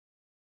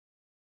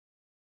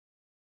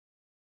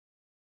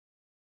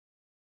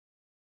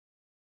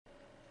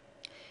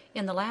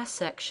In the last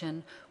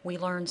section, we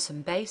learned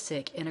some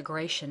basic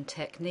integration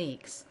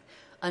techniques.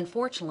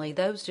 Unfortunately,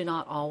 those do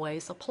not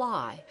always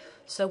apply,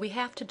 so we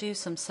have to do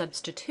some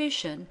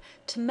substitution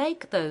to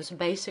make those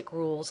basic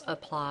rules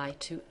apply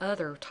to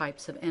other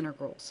types of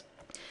integrals.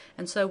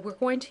 And so we're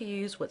going to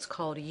use what's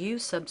called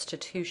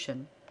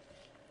U-Substitution.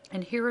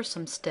 And here are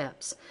some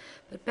steps.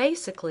 But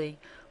basically,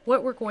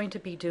 what we're going to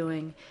be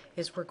doing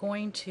is we're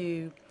going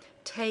to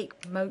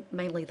take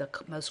mainly the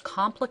most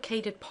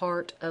complicated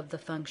part of the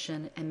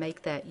function and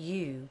make that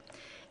u,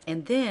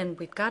 and then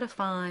we've got to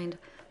find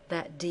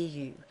that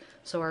du.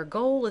 So our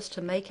goal is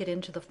to make it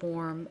into the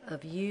form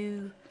of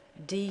u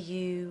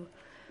du,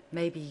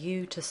 maybe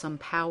u to some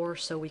power,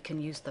 so we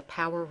can use the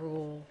power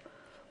rule,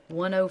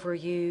 1 over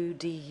u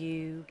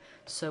du,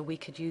 so we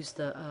could use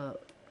the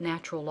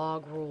natural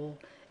log rule,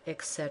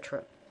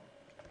 etc.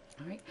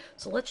 All right,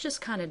 so let's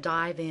just kind of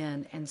dive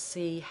in and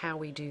see how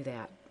we do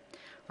that.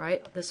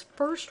 Right? This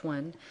first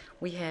one,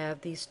 we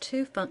have these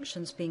two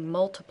functions being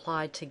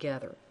multiplied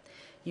together.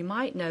 You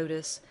might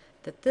notice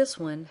that this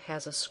one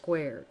has a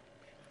squared.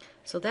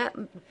 So that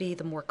would be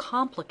the more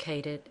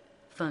complicated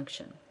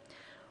function.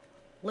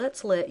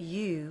 Let's let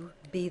u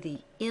be the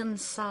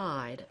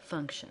inside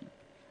function.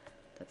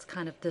 That's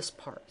kind of this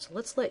part. So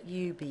let's let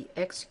u be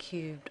x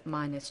cubed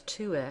minus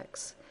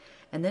 2x,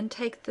 and then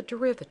take the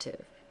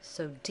derivative.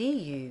 So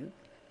du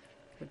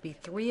would be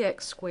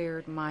 3x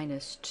squared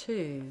minus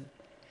 2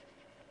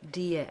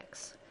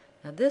 dx.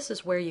 Now this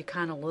is where you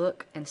kind of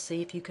look and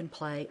see if you can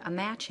play a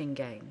matching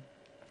game.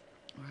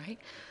 Alright,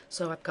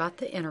 so I've got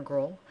the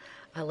integral.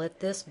 I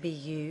let this be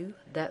u,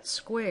 that's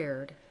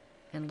squared,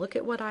 and look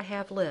at what I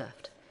have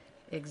left.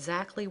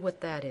 Exactly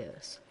what that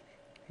is,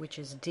 which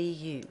is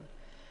du.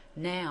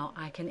 Now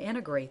I can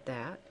integrate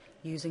that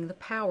using the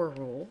power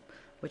rule,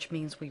 which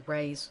means we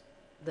raise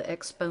the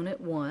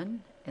exponent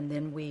 1 and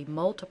then we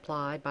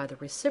multiply by the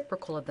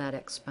reciprocal of that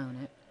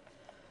exponent.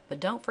 But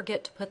don't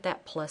forget to put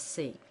that plus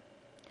c.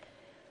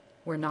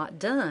 We're not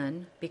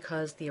done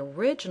because the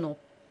original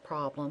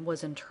problem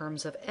was in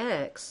terms of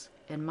x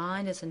and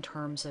mine is in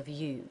terms of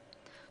u.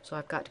 So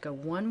I've got to go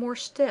one more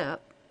step,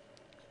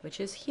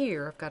 which is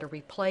here. I've got to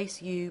replace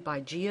u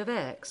by g of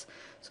x.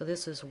 So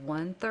this is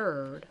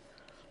 1/3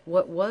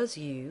 what was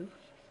u,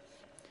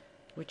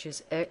 which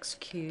is x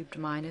cubed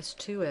minus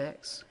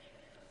 2x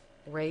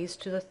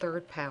raised to the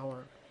third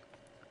power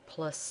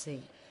plus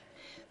c.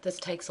 This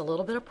takes a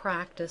little bit of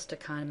practice to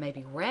kind of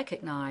maybe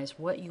recognize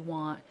what you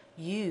want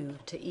u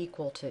to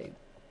equal to.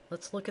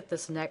 Let's look at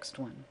this next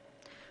one.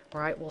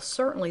 Alright, well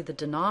certainly the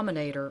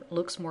denominator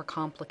looks more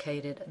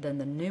complicated than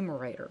the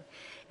numerator.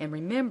 And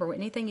remember,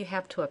 anything you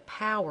have to a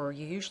power,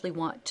 you usually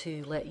want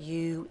to let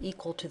u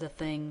equal to the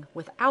thing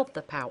without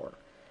the power.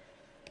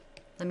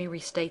 Let me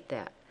restate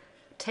that.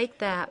 Take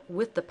that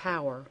with the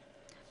power,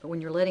 but when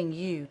you're letting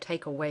u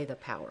take away the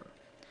power.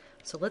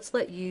 So let's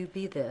let u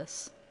be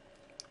this.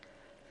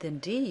 Then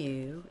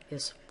du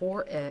is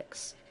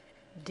 4x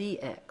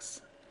dx.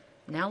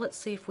 Now let's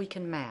see if we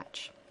can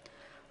match.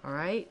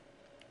 Alright,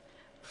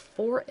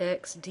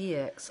 4x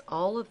dx,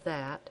 all of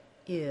that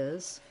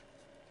is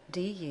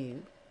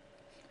du.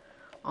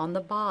 On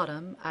the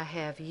bottom I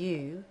have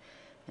u,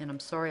 and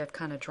I'm sorry I've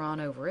kind of drawn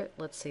over it.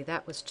 Let's see,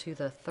 that was to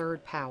the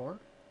third power.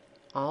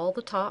 All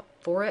the top,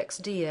 4x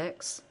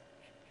dx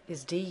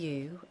is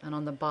du, and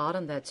on the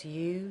bottom that's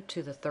u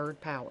to the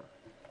third power.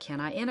 Can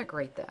I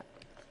integrate that?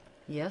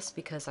 Yes,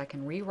 because I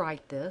can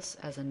rewrite this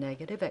as a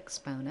negative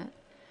exponent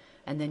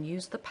and then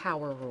use the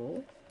power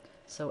rule.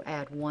 So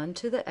add 1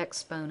 to the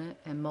exponent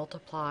and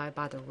multiply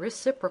by the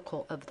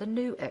reciprocal of the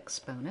new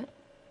exponent.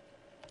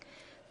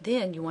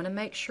 Then you want to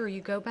make sure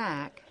you go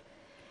back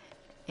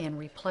and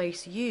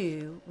replace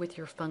u with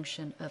your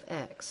function of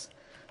x.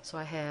 So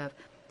I have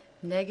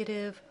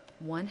negative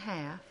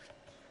 1/2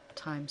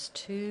 times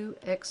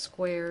 2x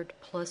squared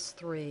plus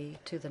 3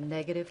 to the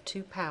negative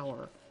 2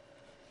 power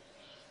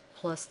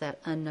plus that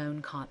unknown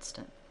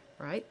constant.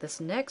 Right? This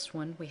next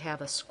one, we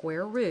have a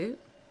square root.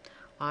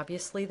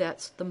 Obviously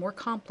that's the more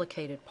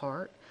complicated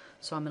part,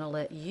 so I'm going to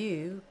let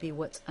u be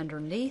what's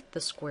underneath the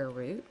square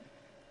root.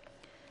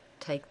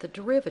 Take the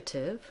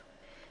derivative,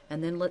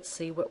 and then let's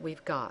see what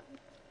we've got.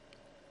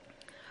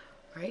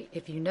 Right?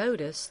 If you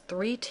notice,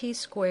 3t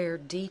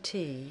squared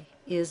dt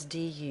is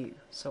du.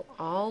 So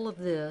all of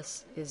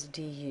this is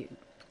du.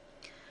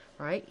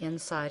 Right?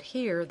 Inside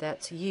here,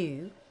 that's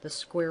u. The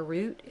square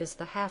root is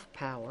the 1/2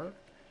 power.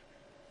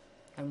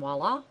 And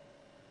voila,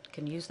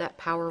 can use that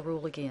power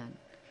rule again.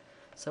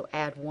 So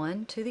add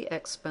 1 to the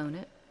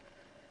exponent,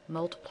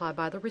 multiply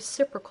by the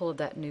reciprocal of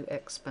that new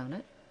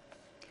exponent,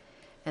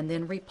 and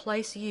then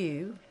replace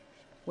u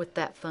with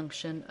that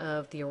function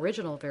of the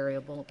original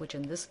variable, which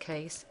in this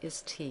case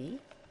is t.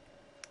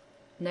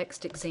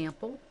 Next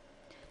example.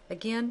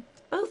 Again,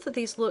 both of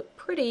these look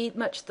pretty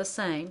much the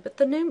same, but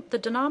the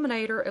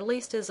denominator at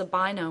least is a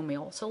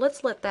binomial, so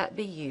let's let that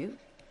be u.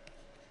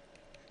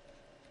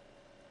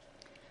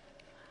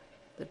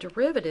 The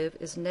derivative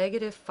is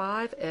negative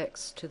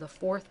 5x to the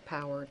 4th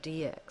power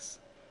dx.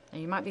 Now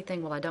you might be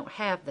thinking, well, I don't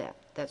have that.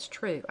 That's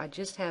true. I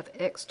just have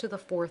x to the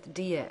 4th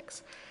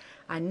dx.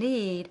 I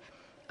need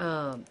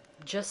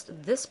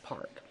just this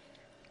part.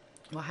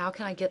 Well, how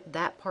can I get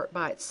that part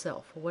by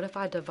itself? Well, what if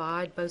I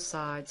divide both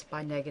sides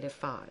by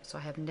 -5? So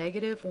I have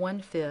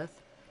 -1/5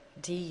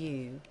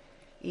 du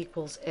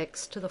equals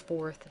x to the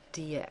 4th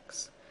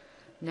dx.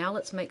 Now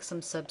let's make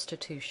some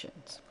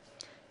substitutions.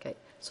 Okay,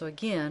 so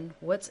again,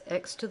 what's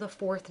x to the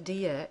 4th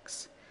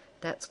dx?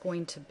 That's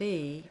going to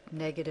be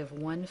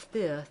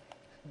 -1/5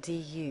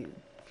 du.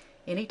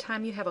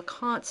 Anytime you have a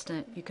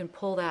constant, you can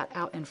pull that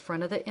out in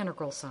front of the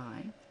integral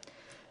sign,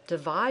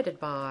 divided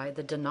by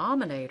the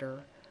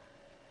denominator,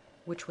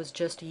 which was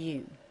just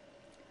u.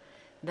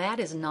 That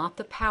is not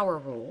the power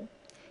rule,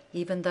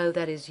 even though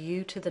that is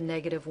u to the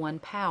 -1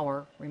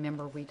 power.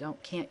 Remember, we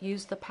can't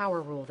use the power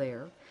rule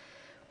there.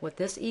 What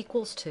this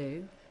equals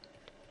to,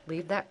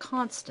 leave that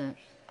constant,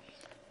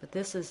 but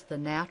this is the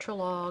natural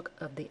log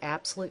of the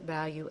absolute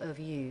value of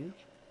u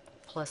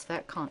plus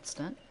that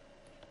constant.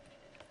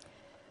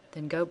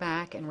 Then go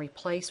back and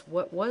replace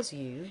what was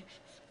u,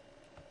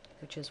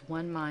 which is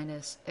 1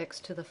 minus x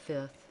to the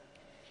 5th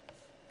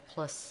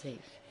plus c.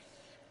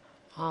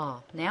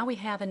 Now we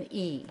have an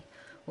e.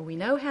 Well, we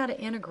know how to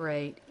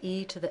integrate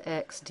e to the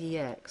x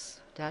dx.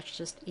 That's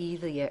just e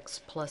to the x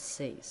plus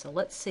c. So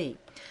let's see.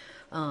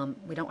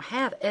 We don't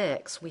have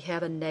x, we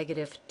have a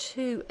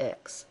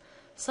 -2x.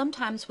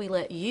 Sometimes we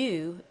let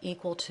u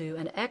equal to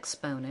an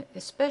exponent,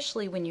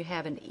 especially when you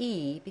have an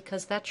e,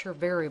 because that's your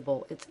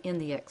variable, it's in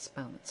the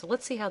exponent. So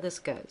let's see how this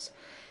goes.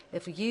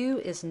 If u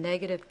is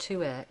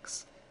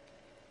 -2x,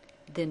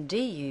 then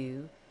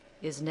du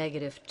is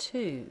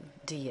 -2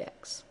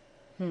 dx.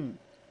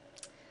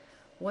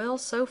 Well,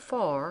 so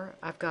far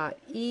I've got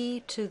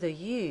e to the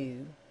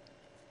u,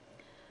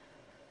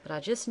 but I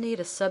just need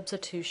a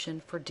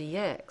substitution for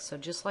dx. So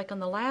just like on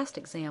the last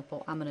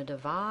example, I'm going to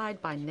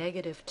divide by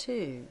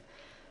 -2.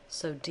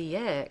 So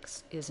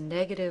dx is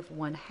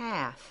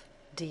 -1/2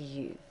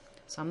 du.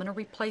 So I'm going to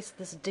replace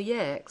this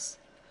dx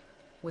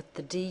with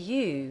the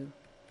du,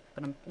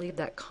 but I'm going to leave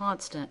that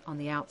constant on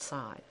the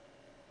outside.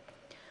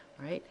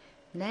 All right,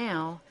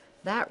 now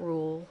that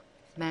rule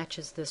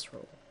matches this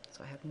rule.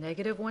 So I have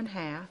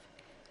 -1/2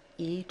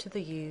 e to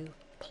the u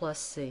plus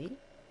c,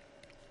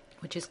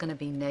 which is going to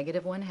be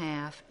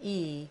 -1/2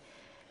 e.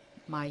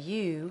 My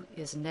u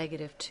is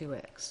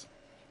 -2x.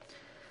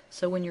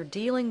 So when you're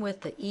dealing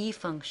with the e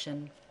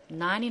function,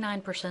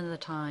 99% of the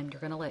time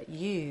you're going to let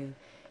u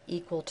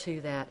equal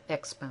to that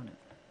exponent.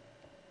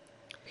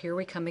 Here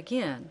we come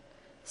again.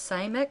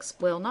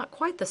 Well, not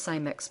quite the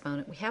same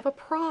exponent. We have a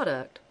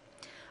product.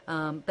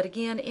 But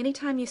again,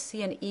 anytime you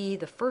see an e,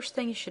 the first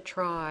thing you should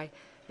try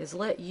is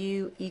let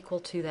u equal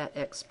to that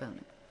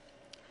exponent.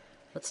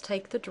 Let's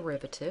take the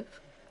derivative.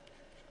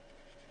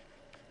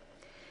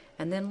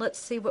 And then let's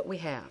see what we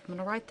have. I'm going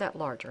to write that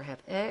larger. I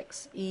have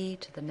x e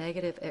to the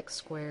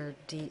 -x²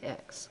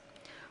 dx.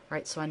 All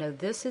right, so I know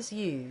this is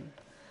u.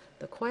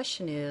 The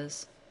question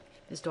is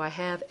do I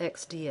have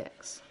x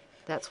dx?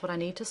 That's what I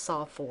need to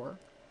solve for.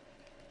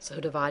 So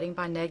dividing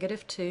by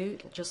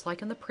 -2, just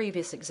like in the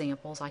previous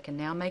examples, I can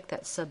now make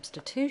that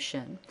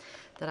substitution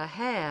that I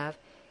have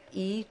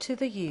e to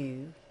the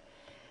u,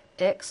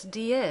 x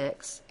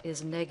dx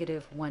is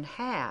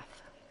 -1/2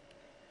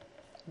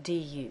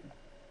 du.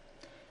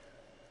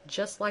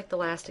 Just like the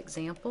last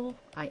example,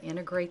 I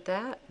integrate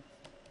that,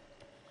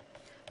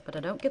 but I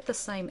don't get the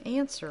same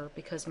answer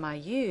because my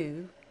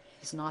u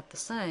is not the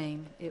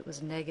same. It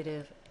was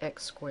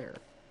 -x².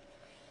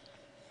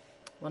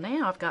 Well,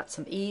 now I've got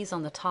some e's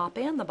on the top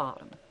and the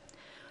bottom.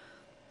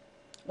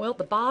 Well,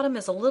 the bottom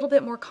is a little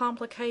bit more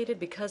complicated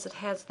because it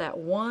has that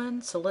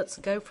 1, so let's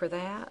go for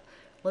that.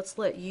 Let's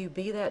let u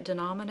be that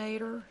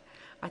denominator.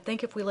 I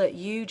think if we let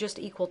u just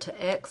equal to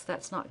x,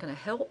 that's not going to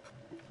help.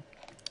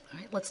 All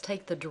right, let's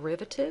take the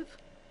derivative.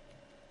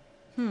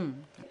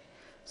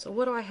 So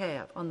what do I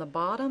have? On the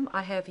bottom,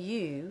 I have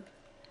u,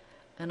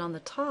 and on the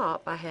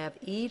top, I have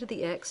e to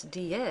the x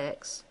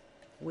dx,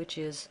 which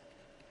is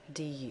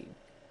du.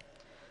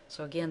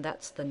 So again,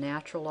 that's the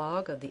natural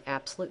log of the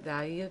absolute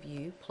value of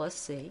u plus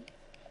c.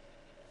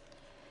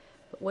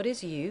 But what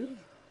is u?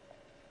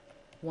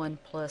 1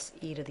 plus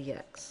e to the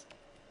x.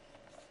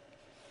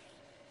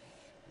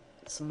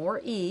 Some more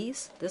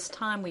e's. This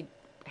time we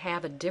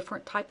have a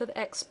different type of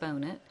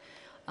exponent.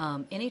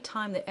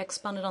 Anytime the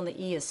exponent on the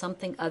e is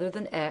something other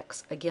than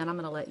x, again, I'm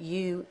going to let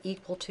u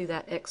equal to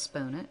that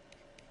exponent.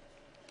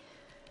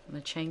 I'm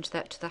going to change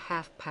that to the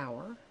half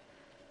power.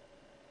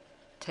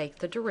 Take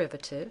the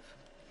derivative.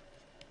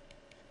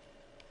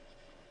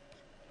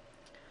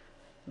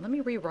 Let me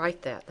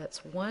rewrite that. That's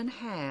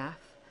 1/2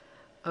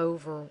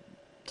 over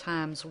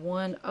times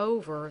 1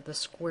 over the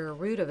square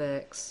root of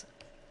x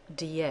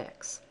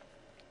dx.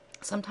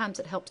 Sometimes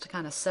it helps to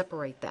kind of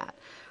separate that.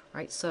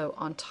 Right? So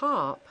on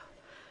top,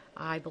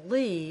 I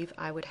believe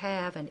I would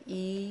have an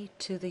e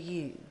to the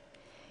u.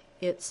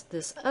 It's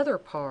this other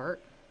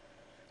part,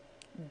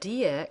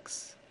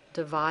 dx,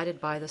 divided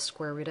by the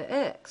square root of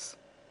x.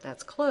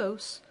 That's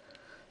close.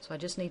 So I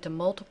just need to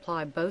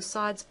multiply both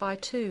sides by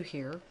 2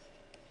 here.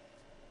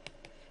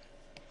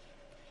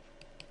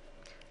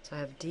 So So I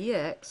have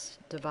dx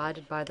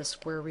divided by the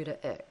square root of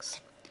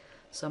x.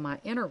 So my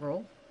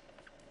integral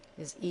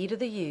is e to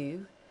the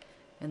u,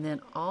 and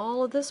then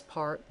all of this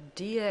part,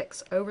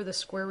 dx over the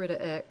square root of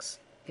x,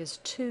 is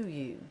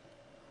 2u.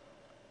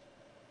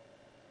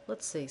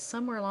 Let's see,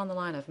 somewhere along the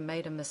line I've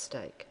made a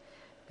mistake,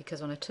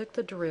 because when I took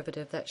the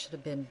derivative, that should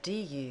have been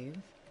du.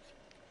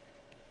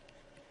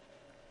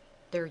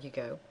 There you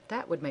go.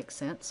 That would make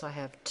sense. So I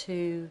have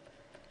 2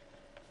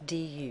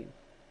 du.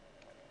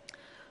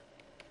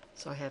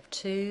 So I have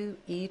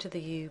 2e to the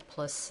u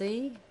plus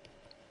c,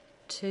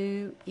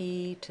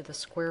 2e to the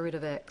square root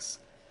of x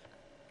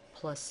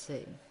plus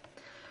c.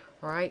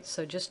 Alright,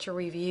 so just to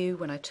review,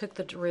 when I took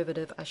the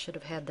derivative, I should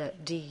have had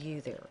that du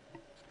there.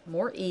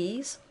 More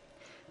e's.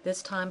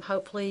 This time,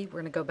 hopefully,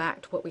 we're going to go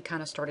back to what we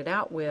kind of started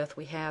out with.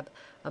 We have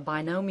a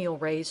binomial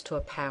raised to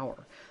a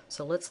power.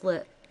 So let's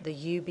let the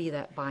u be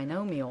that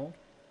binomial.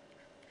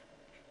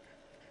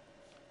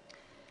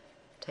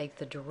 Take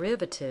the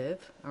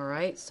derivative,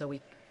 alright, so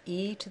we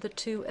e to the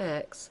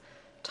 2x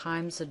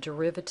times the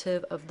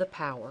derivative of the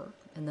power,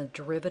 and the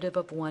derivative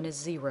of 1 is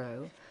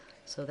 0,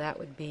 so that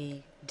would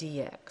be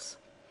dx.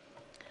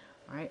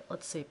 Alright,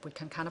 let's see if we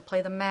can kind of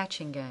play the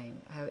matching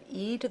game. I have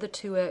e to the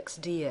 2x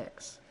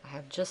dx. I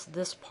have just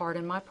this part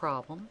in my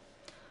problem,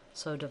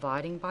 so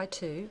dividing by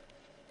 2.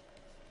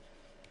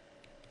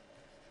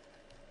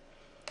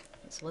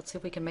 So let's see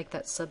if we can make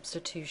that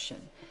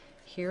substitution.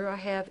 Here I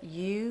have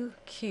u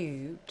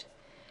cubed,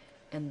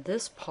 and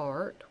this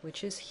part,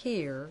 which is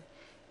here,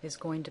 is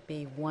going to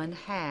be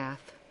 1/2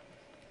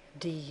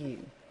 du.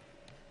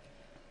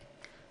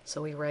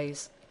 So we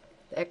raise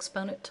the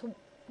exponent to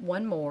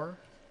 1 more,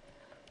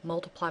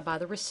 multiply by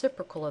the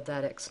reciprocal of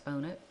that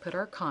exponent, put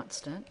our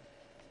constant,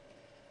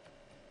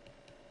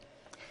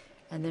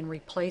 and then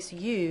replace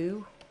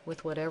u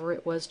with whatever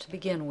it was to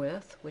begin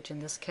with, which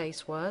in this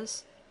case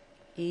was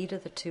e to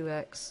the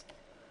 2x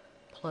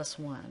plus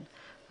 1.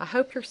 I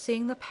hope you're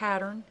seeing the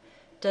pattern.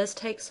 It does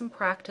take some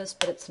practice,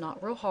 but it's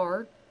not real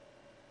hard.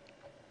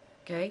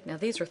 Okay, now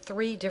these are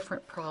 3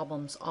 different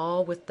problems,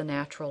 all with the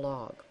natural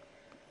log.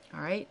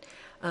 Alright,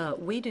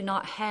 we do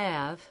not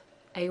have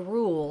a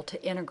rule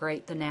to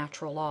integrate the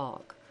natural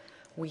log.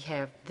 We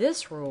have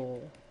this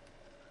rule,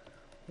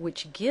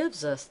 which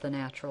gives us the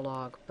natural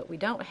log, but we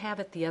don't have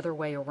it the other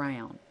way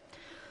around.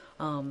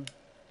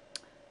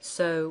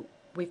 So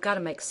we've got to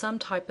make some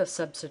type of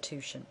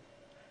substitution.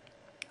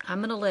 I'm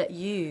going to let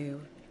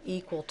u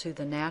equal to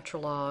the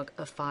natural log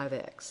of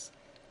 5x.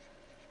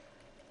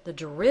 The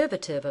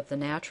derivative of the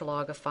natural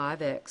log of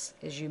 5x,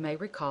 as you may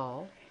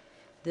recall,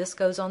 this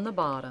goes on the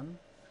bottom,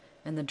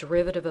 and the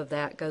derivative of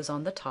that goes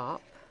on the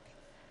top.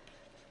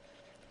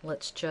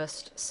 Let's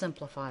just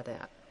simplify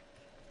that.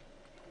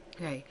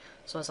 Okay,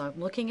 so as I'm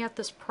looking at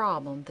this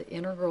problem, the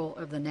integral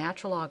of the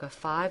natural log of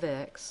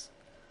 5x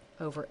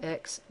over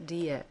x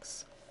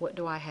dx, what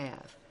do I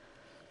have?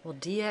 Well,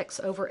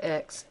 dx over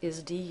x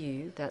is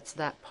du, that's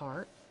that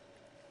part,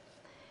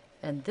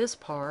 and this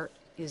part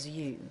is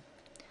u.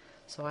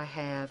 So I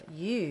have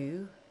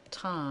u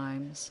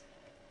times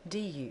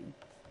du.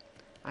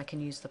 I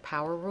can use the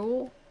power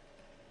rule,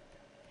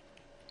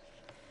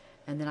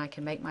 and then I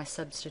can make my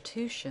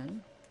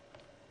substitution.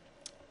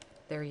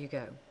 There you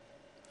go.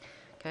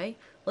 Okay,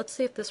 let's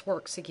see if this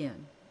works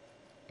again.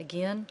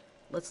 Again,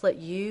 let's let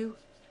u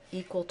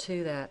equal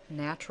to that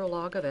natural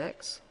log of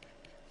x.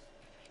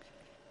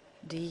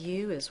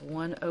 du is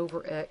 1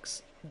 over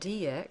x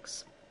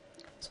dx.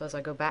 So as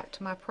I go back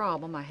to my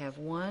problem, I have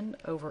 1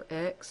 over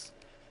x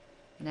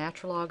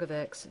natural log of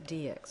x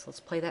dx. Let's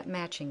play that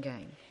matching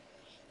game.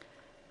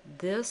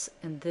 This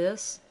and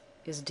this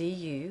is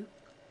du.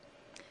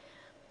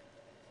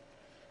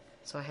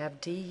 So I have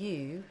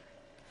du,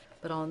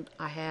 but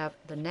I have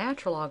the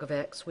natural log of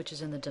x, which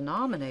is in the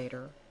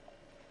denominator.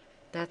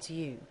 That's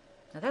u.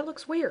 Now that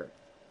looks weird.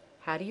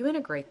 How do you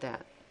integrate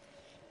that?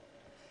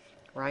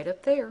 Right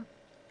up there.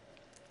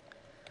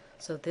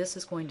 So this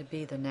is going to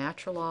be the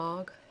natural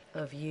log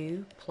of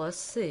u plus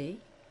c.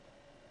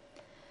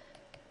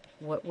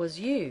 What was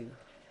u?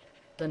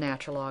 The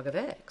natural log of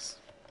x.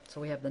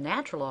 So we have the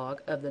natural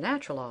log of the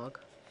natural log,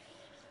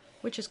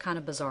 which is kind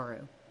of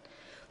bizarro.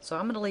 So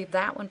I'm going to leave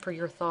that one for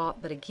your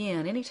thought, but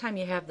again, anytime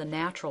you have the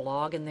natural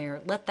log in there,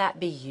 let that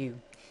be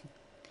u.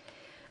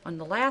 On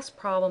the last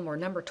problem, or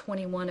number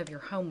 21 of your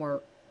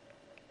homework,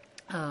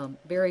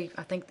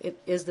 I think it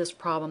is this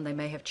problem. They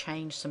may have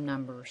changed some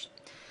numbers.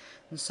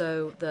 And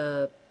so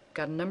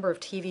got a number of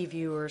TV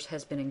viewers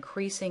has been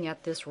increasing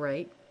at this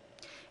rate,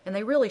 and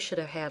they really should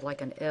have had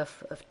like an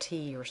f of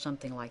t or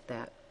something like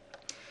that.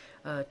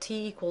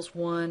 T equals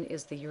 1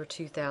 is the year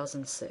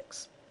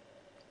 2006.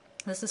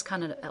 This is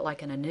kind of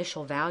like an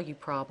initial value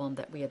problem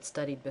that we had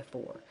studied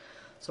before.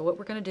 So what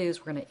we're going to do is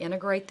we're going to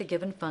integrate the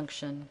given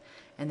function,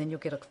 and then you'll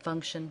get a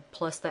function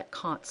plus that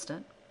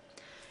constant.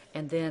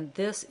 And then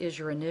this is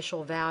your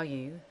initial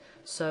value.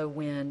 So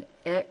when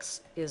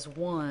x is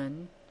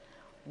 1,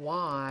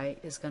 y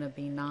is going to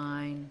be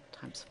 9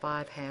 times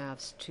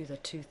 5/2 to the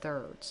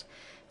 2/3.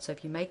 So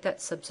if you make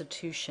that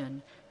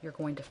substitution, you're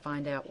going to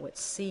find out what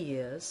c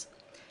is.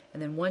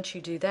 And then once you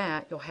do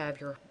that, you'll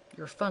have your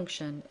your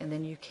function, and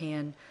then you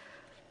can,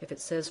 if it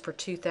says for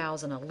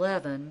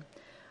 2011,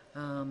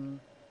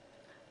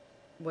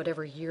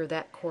 whatever year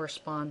that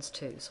corresponds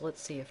to. So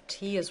let's see, if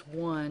t is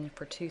 1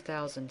 for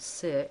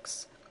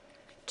 2006,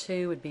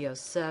 2 would be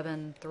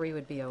 07, 3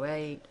 would be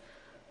 08,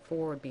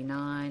 4 would be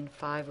 9,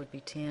 5 would be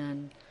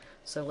 10.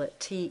 So let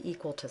t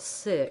equal to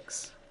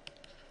 6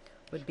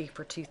 would be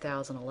for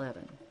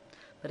 2011.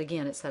 But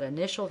again, it's that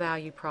initial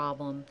value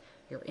problem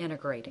you're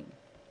integrating.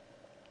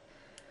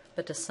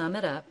 But to sum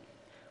it up,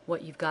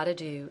 what you've got to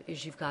do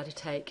is you've got to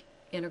take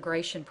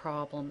integration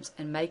problems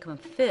and make them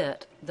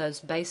fit those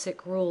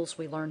basic rules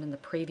we learned in the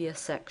previous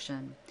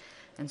section.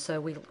 And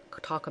so we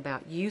talk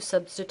about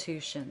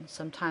U-substitution.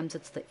 Sometimes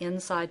it's the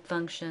inside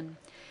function.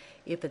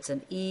 If it's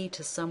an e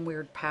to some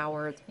weird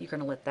power, you're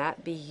going to let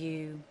that be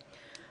u.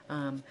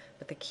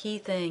 But the key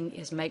thing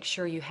is make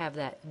sure you have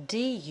that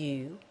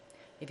du.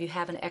 If you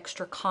have an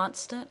extra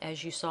constant,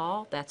 as you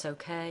saw, that's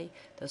okay.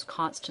 Those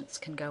constants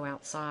can go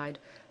outside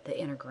the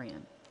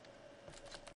integrand.